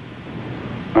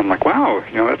 I'm like, wow,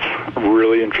 that's a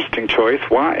really interesting choice.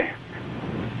 Why?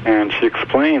 And she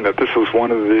explained that this was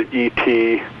one of the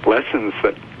ET lessons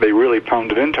that they really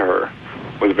pounded into her.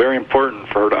 was very important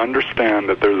for her to understand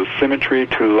that there's a symmetry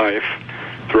to life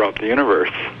throughout the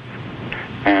universe.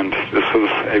 And this was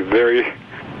a very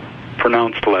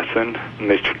pronounced lesson. And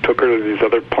they took her to these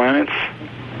other planets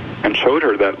and showed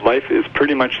her that life is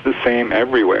pretty much the same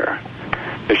everywhere.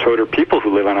 They showed her people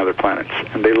who live on other planets,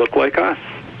 and they look like us,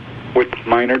 with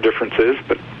minor differences.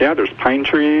 But yeah, there's pine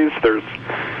trees, there's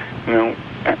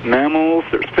mammals,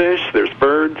 there's fish, there's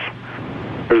birds.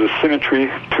 There's a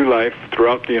symmetry to life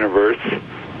throughout the universe,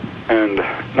 and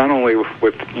not only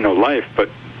with life, but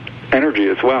energy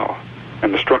as well,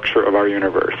 and the structure of our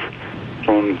universe.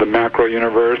 From the macro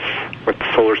universe with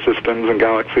solar systems and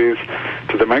galaxies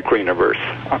to the micro universe,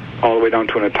 all the way down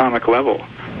to an atomic level.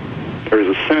 There is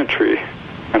a symmetry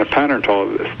and a pattern to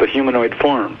all of this. The humanoid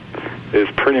form is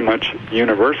pretty much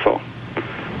universal.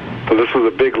 So this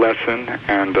was a big lesson,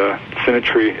 and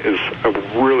symmetry is a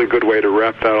really good way to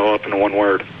wrap that all up in one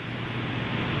word.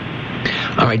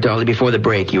 All right, Dolly, before the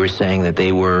break, you were saying that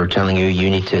they were telling you you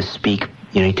need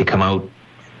to come out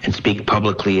and speak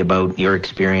publicly about your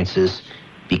experiences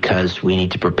because we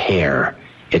need to prepare.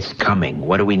 It's coming.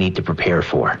 What do we need to prepare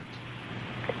for?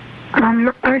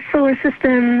 Our solar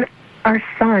system, our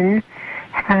sun,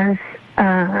 has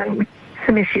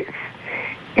some issues.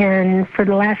 And for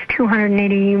the last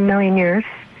 280 million years,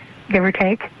 give or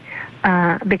take,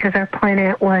 because our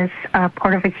planet was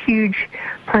part of a huge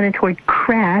planetoid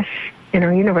crash in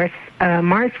our universe,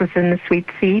 Mars was in the sweet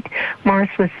seat. Mars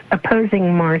was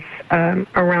opposing Mars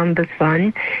around the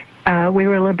sun. We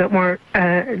were a little bit more,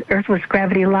 Earth was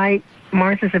gravity light.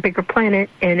 Mars is a bigger planet,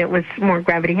 and it was more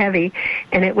gravity heavy,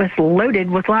 and it was loaded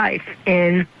with life.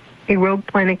 And a rogue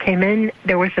planet came in.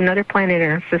 There was another planet in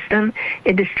our system.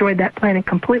 It destroyed that planet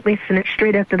completely, sent it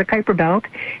straight up to the Kuiper Belt.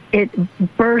 It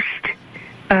burst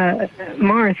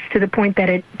Mars to the point that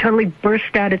it totally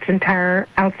burst out its entire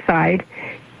outside,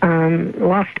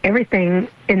 lost everything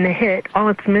in the hit. All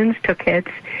its moons took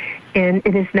hits, and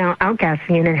it is now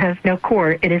outgassing, and it has no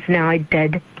core. It is now a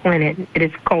dead planet. It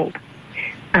is cold.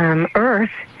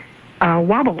 Earth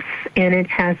wobbles, and it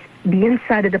has the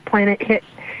inside of the planet hit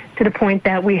to the point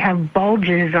that we have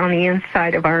bulges on the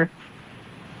inside of our,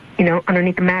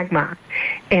 underneath the magma.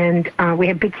 And we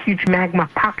have big, huge magma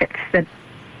pockets that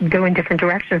go in different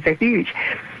directions. They're huge.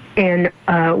 And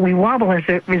we wobble as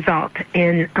a result,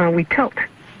 and we tilt.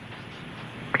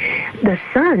 The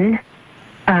sun,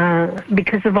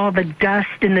 because of all the dust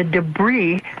and the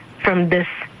debris from this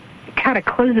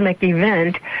cataclysmic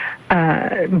event,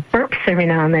 burps every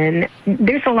now and then.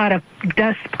 There's a lot of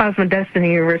dust, plasma dust in the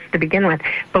universe to begin with,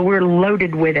 but we're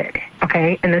loaded with it,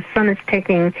 okay? And the sun is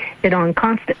taking it on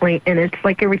constantly, and it's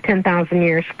like every 10,000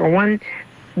 years for one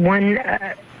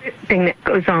thing that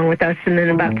goes on with us, and then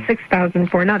about 6,000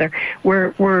 for another.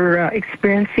 We're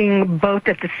experiencing both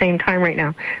at the same time right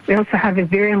now. We also have a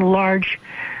very large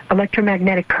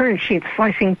electromagnetic current sheet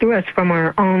slicing through us from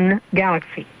our own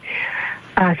galaxy.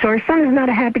 So our sun is not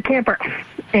a happy camper,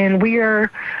 and we are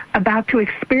about to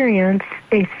experience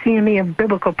a CME of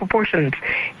biblical proportions.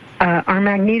 Our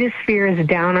magnetosphere is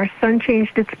down. Our sun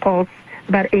changed its pulse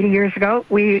about 80 years ago.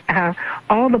 We have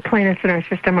all the planets in our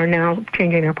system are now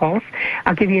changing their pulse.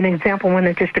 I'll give you an example. One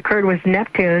that just occurred was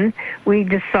Neptune. We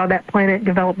just saw that planet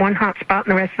develop one hot spot,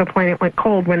 and the rest of the planet went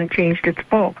cold when it changed its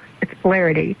pulse, its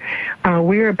polarity.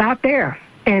 We're about there,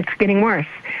 and it's getting worse.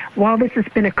 While this has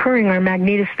been occurring, our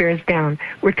magnetosphere is down.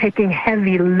 We're taking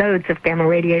heavy loads of gamma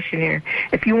radiation here.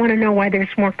 If you want to know why there's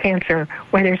more cancer,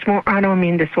 why there's more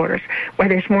autoimmune disorders, why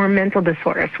there's more mental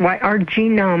disorders, why our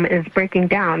genome is breaking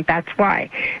down, that's why.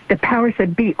 The powers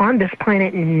that be on this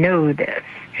planet know this.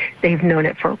 They've known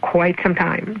it for quite some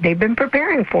time. They've been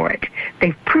preparing for it.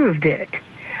 They've proved it.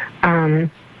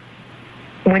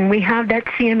 When we have that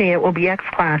CME, it will be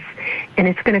X-class, and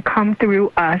it's going to come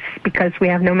through us because we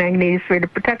have no magnetosphere to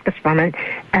protect us from it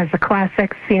as a Class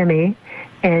X CME,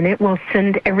 and it will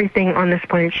send everything on this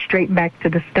planet straight back to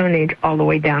the Stone Age all the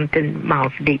way down 10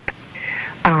 miles deep.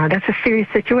 That's a serious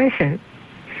situation.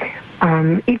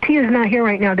 ET is not here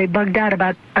right now. They bugged out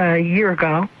about a year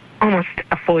ago, almost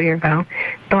a full year ago.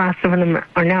 The last of them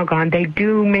are now gone. They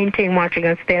do maintain watching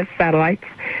us. They have satellites,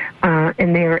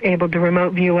 and they are able to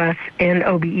remote view us and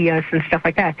OBE us and stuff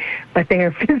like that. But they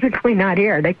are physically not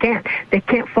here. They can't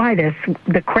fly this.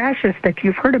 The crashes that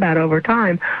you've heard about over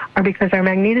time are because our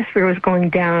magnetosphere was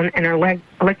going down, and our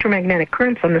electromagnetic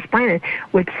currents on this planet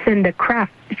would send the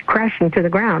craft crashing to the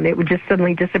ground. It would just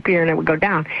suddenly disappear, and it would go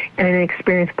down. And an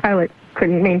experienced pilot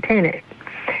couldn't maintain it.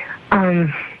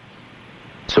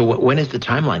 So when is the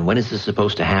timeline? When is this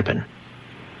supposed to happen?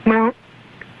 Well,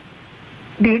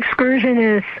 the excursion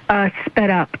is sped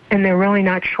up, and they're really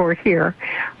not sure here.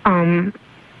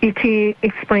 E.T.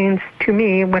 explains to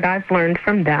me what I've learned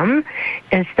from them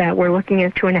is that we're looking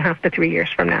at 2.5 to 3 years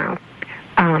from now.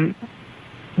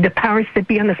 The powers that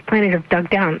be on this planet have dug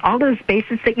down. All those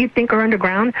bases that you think are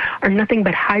underground are nothing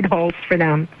but hide holes for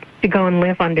them to go and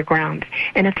live underground.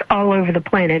 And it's all over the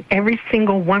planet. Every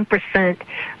single 1%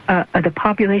 of the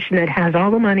population that has all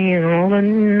the money and all the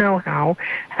know-how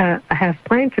have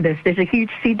planned for this. There's a huge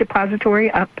seed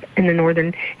depository up in the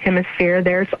northern hemisphere.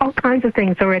 There's all kinds of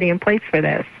things already in place for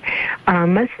this.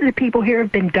 Most of the people here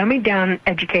have been dummied down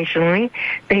educationally.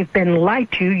 They've been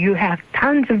lied to. You have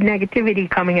tons of negativity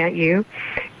coming at you.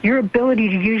 Your ability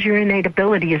to use your innate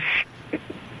ability is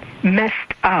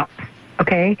messed up.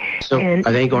 Okay. So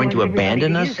are they going to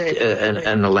abandon us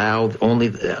and allow only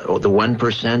the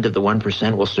 1% of the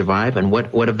 1% will survive? And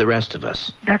what of the rest of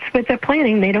us? That's what they're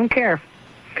planning. They don't care.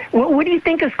 What do you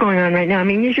think is going on right now? I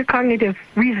mean, use your cognitive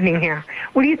reasoning here.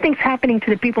 What do you think is happening to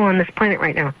the people on this planet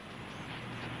right now?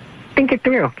 Think it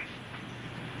through.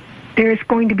 There's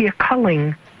going to be a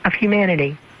culling of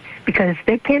humanity because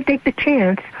they can't take the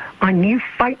chance on you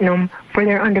fighting them for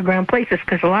their underground places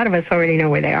because a lot of us already know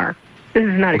where they are. This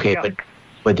is not a joke.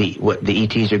 But the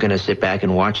ETs are going to sit back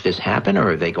and watch this happen,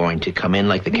 or are they going to come in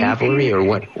like the cavalry, or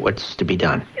what's to be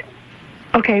done?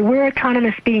 Okay, we're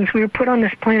autonomous beings. We were put on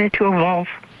this planet to evolve.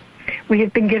 We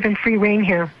have been given free reign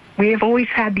here. We have always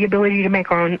had the ability to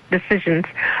make our own decisions.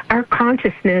 Our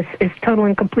consciousness is total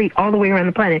and complete all the way around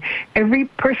the planet. Every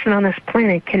person on this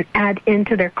planet can add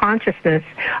into their consciousness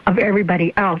of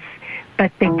everybody else.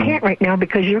 But they can't right now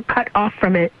because you're cut off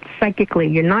from it psychically.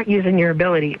 You're not using your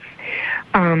abilities.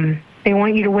 They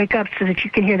want you to wake up so that you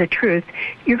can hear the truth.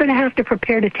 You're going to have to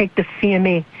prepare to take the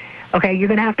CME. Okay, you're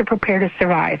going to have to prepare to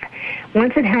survive.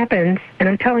 Once it happens, and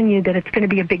I'm telling you that it's going to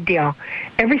be a big deal,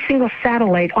 every single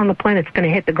satellite on the planet is going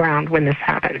to hit the ground when this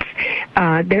happens.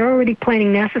 They're already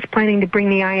planning, NASA's planning to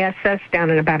bring the ISS down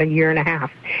in about 1.5 years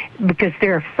because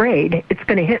they're afraid it's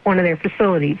going to hit one of their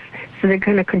facilities. So they're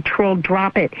going to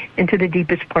drop it into the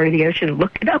deepest part of the ocean.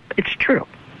 Look it up. It's true.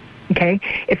 Okay?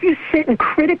 If you sit and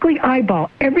critically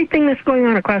eyeball everything that's going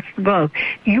on across the globe,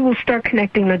 you will start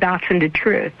connecting the dots into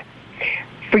truth.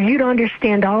 For you to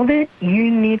understand all of it, you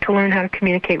need to learn how to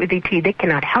communicate with ET. They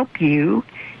cannot help you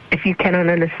if you cannot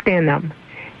understand them.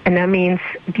 And that means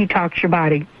detox your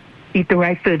body. Eat the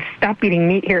right foods. Stop eating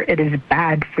meat here. It is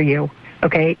bad for you.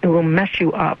 Okay? It will mess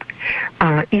you up.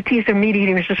 ETs are meat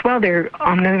eaters as well. They're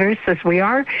omnivorous as we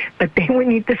are, but they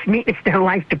wouldn't eat this meat if their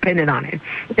life depended on it.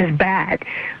 It's bad.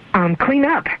 Clean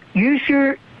up. Use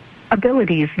your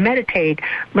abilities. Meditate.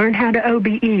 Learn how to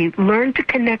OBE. Learn to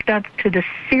connect up to the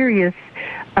serious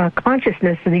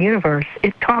consciousness of the universe.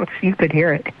 It talks. You could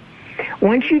hear it.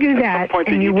 Once you do that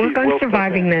and you work on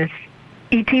surviving this,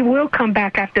 ET will come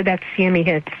back after that CME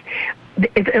hits.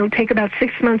 It'll take about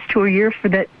 6 months to 1 year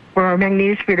for our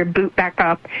magnetosphere to boot back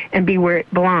up and be where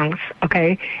it belongs,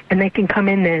 okay? And they can come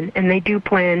in then, and they do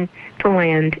plan to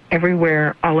land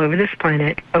everywhere all over this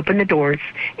planet, open the doors,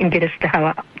 and get us the hell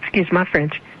out, excuse my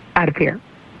French, out of here.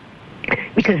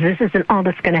 Because this isn't all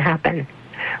that's going to happen.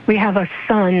 We have a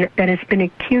sun that has been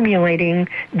accumulating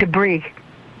debris,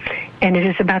 and it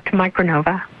is about to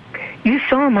micronova. You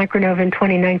saw a micronova in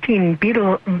 2019,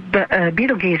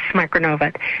 Betelgeuse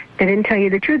micronova. They didn't tell you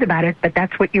the truth about it, but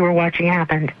that's what you were watching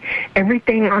happened.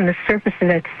 Everything on the surface of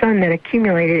that sun that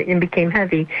accumulated and became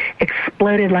heavy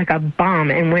exploded like a bomb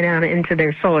and went out into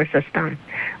their solar system.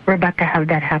 We're about to have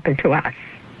that happen to us.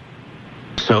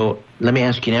 So let me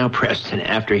ask you now, Preston,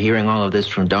 after hearing all of this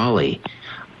from Dolly,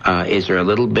 is there a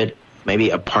little bit,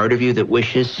 maybe a part of you that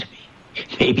wishes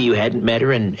maybe you hadn't met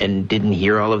her and didn't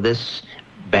hear all of this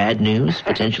bad news,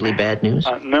 potentially bad news?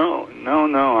 No.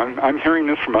 I'm hearing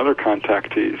this from other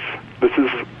contactees. This is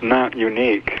not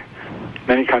unique.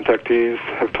 Many contactees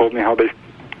have told me how they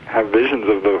have visions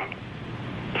of the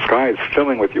skies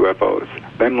filling with UFOs,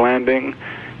 them landing,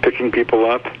 picking people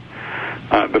up.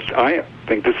 I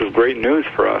think this is great news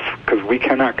for us because we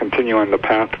cannot continue on the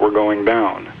path we're going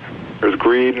down. There's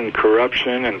greed and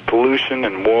corruption and pollution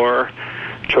and war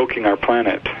choking our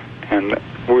planet, and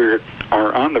we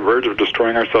are on the verge of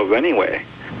destroying ourselves anyway.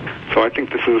 So I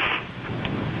think this is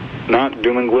not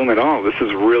doom and gloom at all. This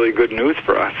is really good news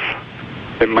for us.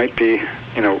 It might be,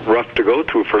 rough to go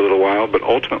through for a little while, but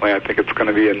ultimately I think it's going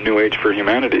to be a new age for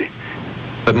humanity.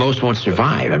 But most won't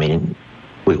survive. I mean,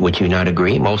 would you not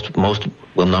agree? Most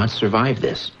will not survive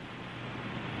this.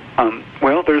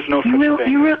 Well, there's no such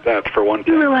thing as death, for one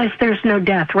thing. You realize there's no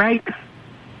death, right?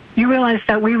 You realize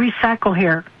that we recycle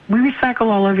here. We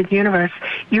recycle all over the universe.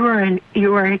 You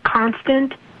are a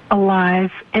constant,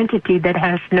 alive entity that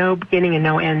has no beginning and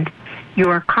no end. You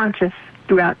are conscious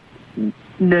throughout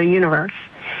the universe.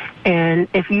 And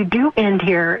if you do end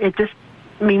here, it just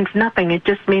means nothing. It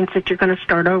just means that you're going to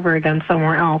start over again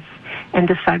somewhere else and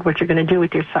decide what you're going to do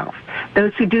with yourself.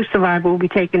 Those who do survive will be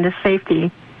taken to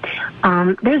safety.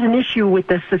 There's an issue with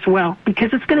this as well,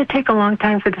 because it's going to take a long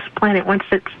time for this planet, once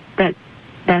that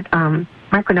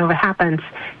micronova happens,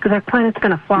 because our planet's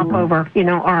going to flop over.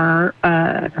 Our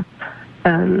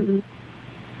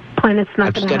planet's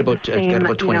not going to have the same, I've got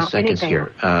about 20 seconds anything.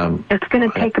 here. It's going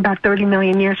to take about 30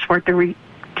 million years for it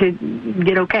to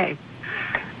get okay.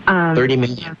 30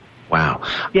 million. Wow.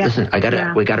 Yeah, Listen,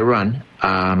 we got to run.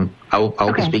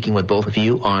 I'll be speaking with both of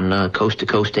you on Coast to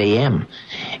Coast AM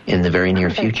in the very near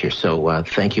future. So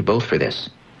thank you both for this.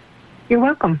 You're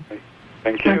welcome.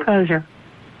 Thank you. My pleasure.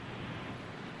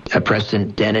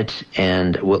 Preston Dennett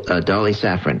and Dolly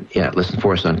Safran. Yeah, listen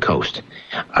for us on Coast.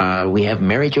 We have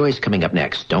Mary Joyce coming up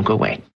next. Don't go away.